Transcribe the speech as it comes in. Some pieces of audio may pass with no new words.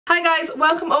Hi guys,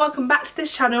 welcome or welcome back to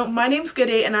this channel. My name's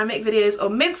Goody and I make videos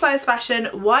on mid-size fashion,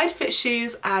 wide fit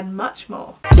shoes and much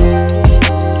more.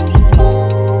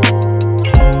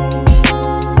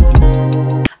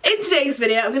 In today's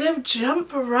video I'm going to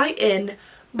jump right in.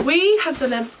 We have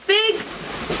done a big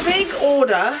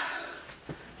order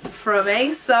from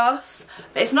ASOS,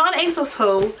 but it's not an ASOS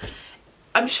haul.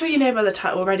 I'm sure you know by the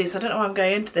title already, so I don't know why I'm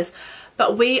going into this.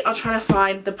 But we are trying to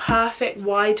find the perfect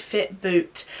wide fit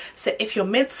boot. So if you're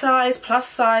mid-size, plus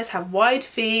size, have wide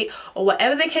feet, or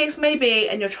whatever the case may be,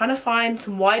 and you're trying to find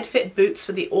some wide fit boots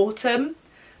for the autumn,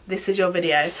 this is your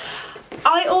video.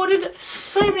 I ordered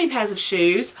so many pairs of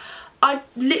shoes. I've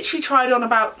literally tried on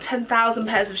about 10,000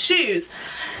 pairs of shoes.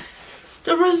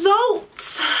 The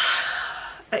results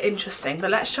are interesting,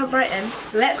 but let's jump right in.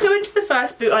 Let's go into the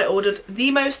first boot I ordered, the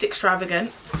most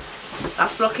extravagant.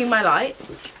 That's blocking my light.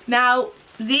 Now,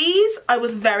 these I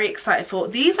was very excited for.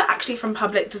 These are actually from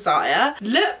Public Desire.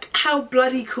 Look how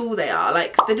bloody cool they are.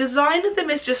 Like, the design of them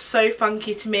is just so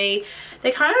funky to me.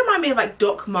 They kind of remind me of like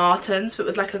Doc Martens, but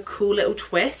with like a cool little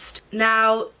twist.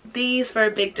 Now, these were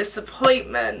a big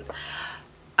disappointment.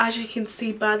 As you can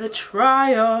see by the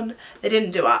try on, they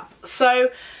didn't do up.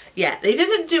 So, yeah, they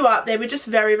didn't do up. They were just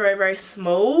very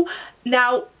small.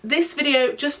 Now, this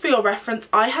video, just for your reference,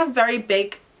 I have very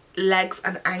big legs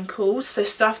and ankles, so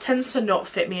stuff tends to not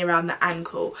fit me around the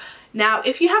ankle. Now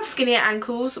if you have skinnier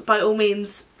ankles, by all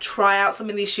means try out some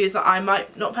of these shoes that I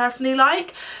might not personally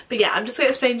like, but yeah, I'm just going to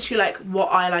explain to you like what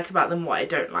I like about them, what I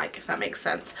don't like, if that makes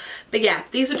sense. But yeah,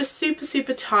 these are just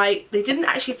super tight. They didn't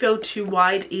actually feel too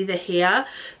wide either here,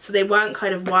 so they weren't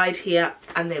kind of wide here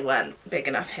and they weren't big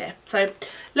enough here. So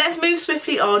let's move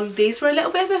swiftly on. These were a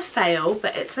little bit of a fail,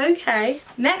 but it's okay.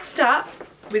 Next up,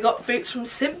 we got boots from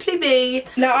Simply Be.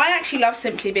 Now I actually love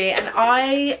Simply Be and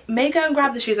I may go and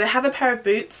grab the shoes. I have a pair of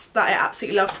boots that I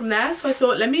absolutely love from there, so I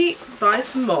thought let me buy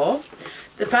some more.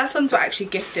 The first ones were actually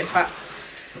gifted, but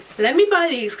let me buy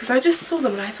these because I just saw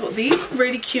them and I thought these are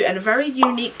really cute and a very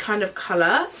unique kind of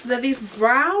colour. So they're these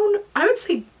brown, I would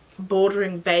say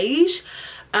bordering beige,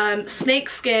 snake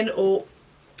skin, or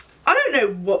I don't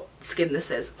know what skin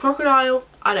this is. Crocodile?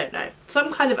 I don't know.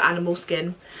 Some kind of animal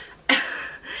skin.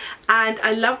 And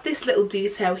I love this little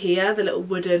detail here, the little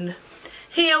wooden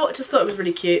heel. I just thought it was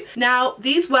really cute. Now,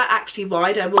 these were actually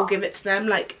wide. I will give it to them,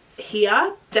 like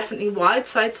here, definitely wide.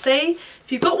 So I'd say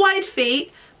if you've got wide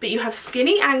feet, but you have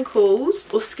skinny ankles,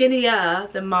 or skinnier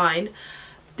than mine,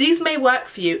 these may work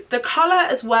for you. The colour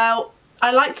as well,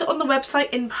 I liked it on the website.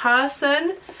 In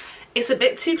person, it's a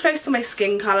bit too close to my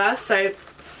skin colour, so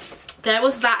there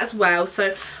was that as well.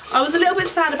 So I was a little bit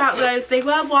sad about those. They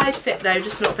were wide fit though,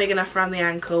 just not big enough around the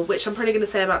ankle, which I'm probably going to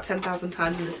say about 10,000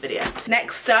 times in this video.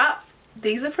 Next up,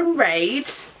 these are from Raid.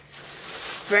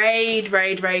 Raid.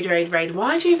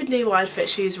 Why do you even do wide fit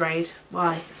shoes, Raid?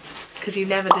 Why? Because you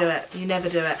never do it. You never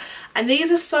do it. And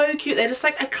these are so cute. They're just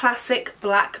like a classic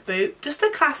black boot. Just a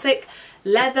classic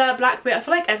leather black boot. I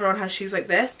feel like everyone has shoes like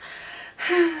this.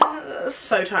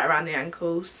 So tight around the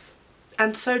ankles.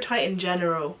 And so tight in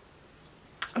general.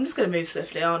 I'm just going to move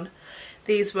swiftly on.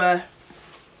 These were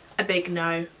a big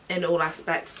no in all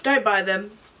aspects. Don't buy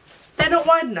them. They're not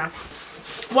wide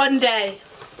enough. One day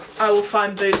I will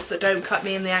find boots that don't cut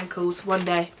me in the ankles. One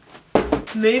day.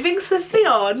 Moving swiftly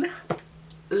on.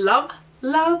 Love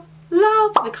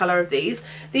the colour of these.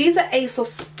 These are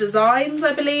ASOS Designs,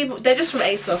 I believe. They're just from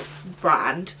ASOS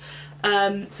brand.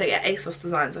 So yeah, ASOS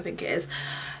Designs I think it is.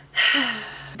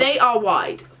 They are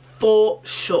wide for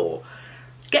sure.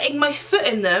 Getting my foot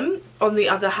in them, on the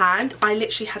other hand, I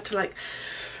literally had to like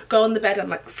go on the bed and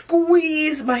like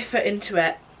squeeze my foot into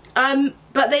it.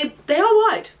 But they are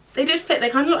wide. They did fit. They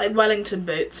kind of look like Wellington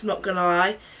boots, I'm not gonna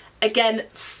lie. Again,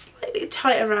 slightly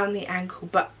tight around the ankle,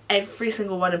 but every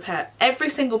single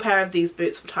pair of these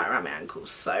boots were tight around my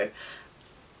ankles. So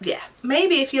yeah,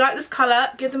 maybe if you like this colour,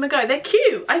 give them a go. They're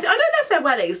cute. I don't know if they're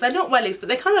wellies. They're not wellies, but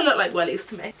they kind of look like wellies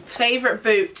to me. Favourite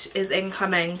boot is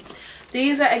incoming.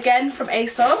 These are again from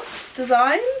ASOS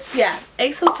Designs. Yeah,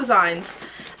 ASOS Designs.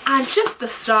 And just the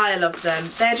style of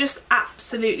them. They're just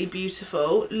absolutely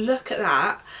beautiful. Look at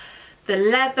that. The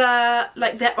leather,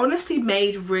 like they're honestly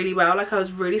made really well. Like I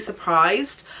was really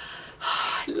surprised.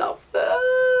 I love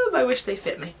them. I wish they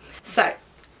fit me. So,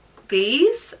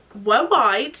 these were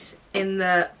wide in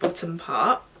the bottom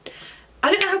part.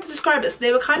 I don't know how to describe it. So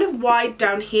they were kind of wide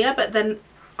down here, but then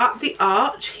up the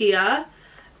arch here.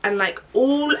 And like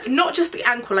all, not just the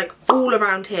ankle, like all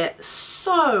around here,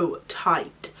 so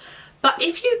tight. But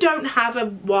if you don't have a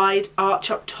wide arch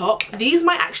up top, these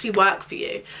might actually work for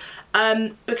you.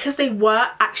 Because they were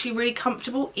actually really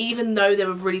comfortable, even though they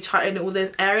were really tight in all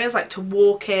those areas, like to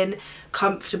walk in,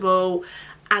 comfortable,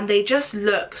 and they just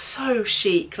look so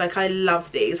chic. Like, I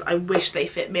love these. I wish they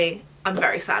fit me. I'm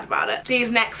very sad about it. These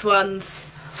next ones,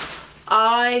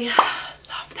 I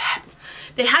love them.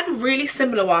 They had really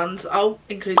similar ones. I'll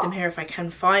include them here if I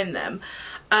can find them.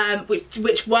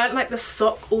 Which weren't like the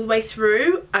sock all the way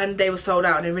through, and they were sold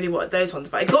out and I really wanted those ones.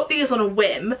 But I got these on a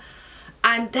whim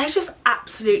and they're just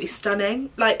absolutely stunning.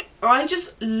 Like, I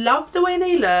just love the way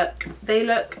they look. They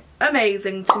look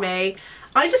amazing to me.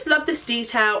 I just love this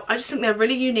detail. I just think they're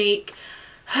really unique.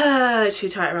 Too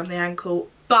tight around the ankle,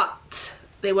 but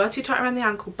they were too tight around the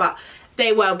ankle, but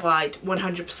they were wide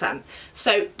 100%.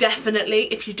 So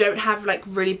definitely, if you don't have like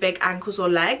really big ankles or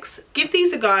legs, give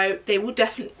these a go. They will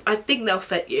definitely, I think they'll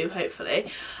fit you,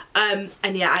 hopefully. And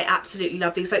yeah, I absolutely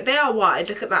love these. Like, they are wide,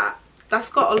 look at that.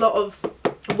 That's got a lot of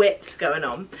width going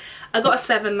on. I got a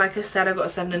 7, like I said, I got a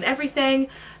 7 and everything.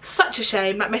 Such a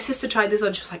shame. Like, my sister tried this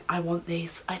on, she was like, I want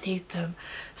these, I need them.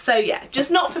 So yeah, just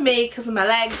not for me because of my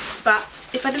legs, but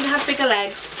if I didn't have bigger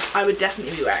legs, I would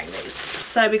definitely be wearing these.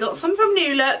 So we got some from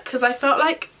Nude because I felt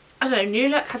like, I don't know,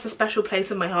 Nude has a special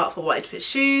place in my heart for wide fit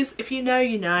shoes. If you know,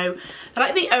 you know. They're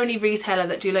like the only retailer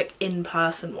that do like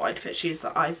in-person wide fit shoes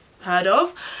that I've heard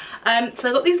of. So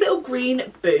I got these little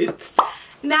green boots.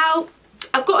 Now,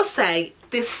 I've got to say,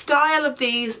 this style of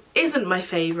these isn't my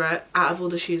favourite out of all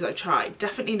the shoes I've tried.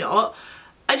 Definitely not.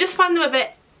 I just find them a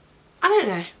bit, I don't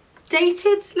know,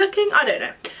 dated looking? I don't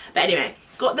know. But anyway,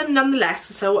 got them nonetheless,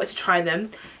 so I wanted to try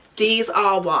them. These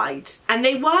are wide. And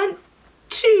they weren't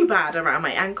too bad around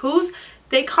my ankles.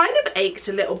 They kind of ached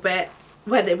a little bit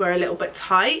where they were a little bit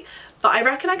tight. But I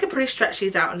reckon I could probably stretch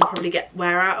these out and probably get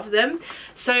wear out of them.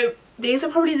 So these are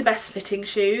probably the best fitting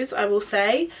shoes, I will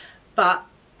say. But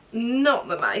not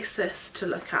the nicest to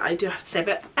look at, I do have to say,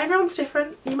 but everyone's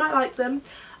different. You might like them.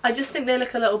 I just think they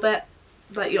look a little bit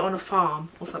like you're on a farm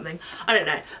or something. I don't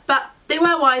know, but they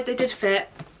were wide, they did fit.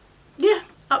 Yeah,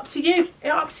 up to you.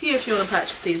 Up to you if you want to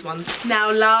purchase these ones. Now,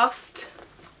 last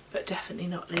but definitely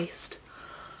not least,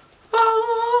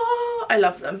 I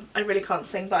love them. I really can't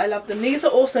sing, but I love them. These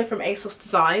are also from ASOS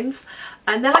Designs,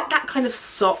 and they're like that kind of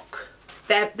sock.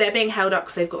 They're being held up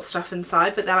because they've got stuff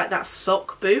inside, but they're like that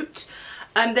sock boot.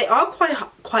 They are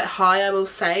quite high, I will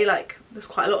say. Like, there's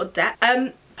quite a lot of depth.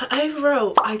 But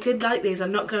overall, I did like these.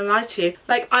 I'm not going to lie to you.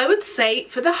 Like, I would say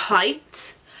for the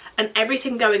height and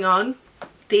everything going on,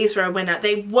 these were a winner.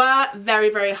 They were very,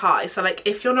 very high. So like,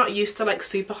 if you're not used to like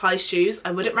super high shoes,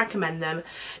 I wouldn't recommend them.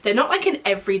 They're not like an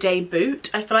everyday boot.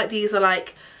 I feel like these are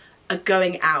like a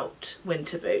going out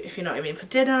winter boot, if you know what I mean, for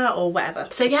dinner or whatever.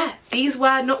 So yeah, these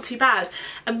were not too bad.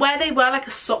 And where they were like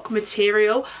a sock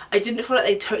material, I didn't feel like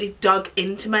they totally dug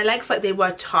into my legs. Like, they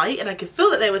were tight and I could feel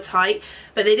that they were tight,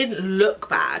 but they didn't look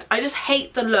bad. I just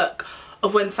hate the look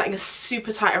of when something is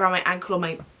super tight around my ankle or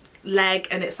my leg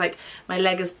and it's like my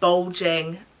leg is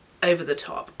bulging over the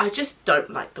top. I just don't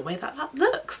like the way that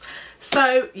looks.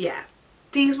 So yeah,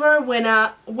 these were a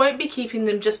winner. Won't be keeping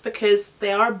them just because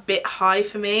they are a bit high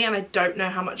for me and I don't know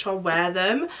how much I'll wear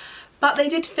them. But they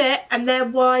did fit and they're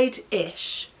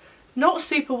wide-ish. Not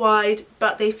super wide,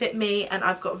 but they fit me and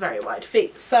I've got very wide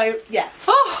feet. So yeah.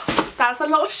 Oh, that's a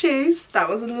lot of shoes. That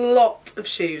was a lot of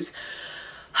shoes.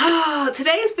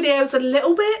 Today's video is a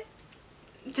little bit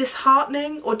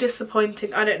disheartening or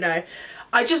disappointing. I don't know.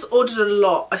 I just ordered a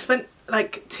lot. I spent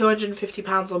like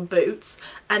 £250 on boots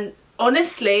and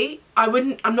honestly,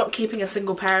 I'm not keeping a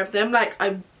single pair of them. Like,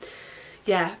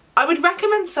 yeah, I would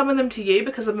recommend some of them to you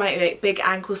because of my big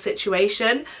ankle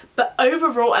situation, but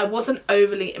overall I wasn't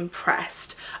overly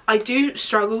impressed. I do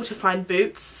struggle to find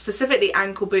boots, specifically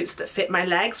ankle boots that fit my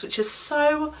legs, which is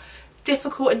so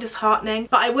difficult and disheartening.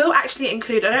 But I will actually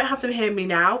include, I don't have them here with me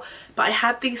now, but I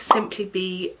have these Simply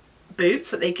Be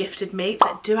boots that they gifted me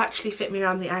that do actually fit me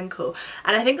around the ankle,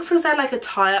 and I think it's because they're like a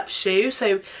tie-up shoe,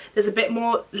 so there's a bit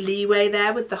more leeway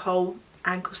there with the whole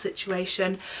ankle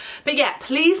situation. But yeah,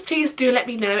 please do let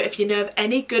me know if you know of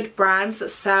any good brands that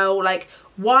sell like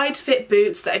wide fit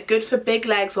boots that are good for big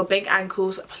legs or big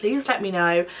ankles. Please let me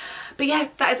know. But yeah,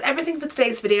 that is everything for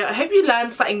today's video. I hope you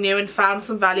learned something new and found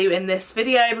some value in this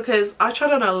video because I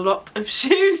tried on a lot of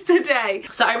shoes today.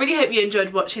 So I really hope you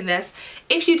enjoyed watching this.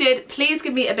 If you did, please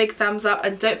give me a big thumbs up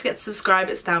and don't forget to subscribe,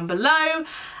 it's down below.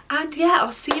 And yeah,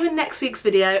 I'll see you in next week's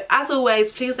video. As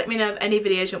always, please let me know of any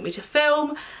videos you want me to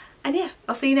film. And yeah,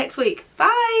 I'll see you next week.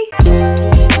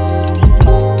 Bye!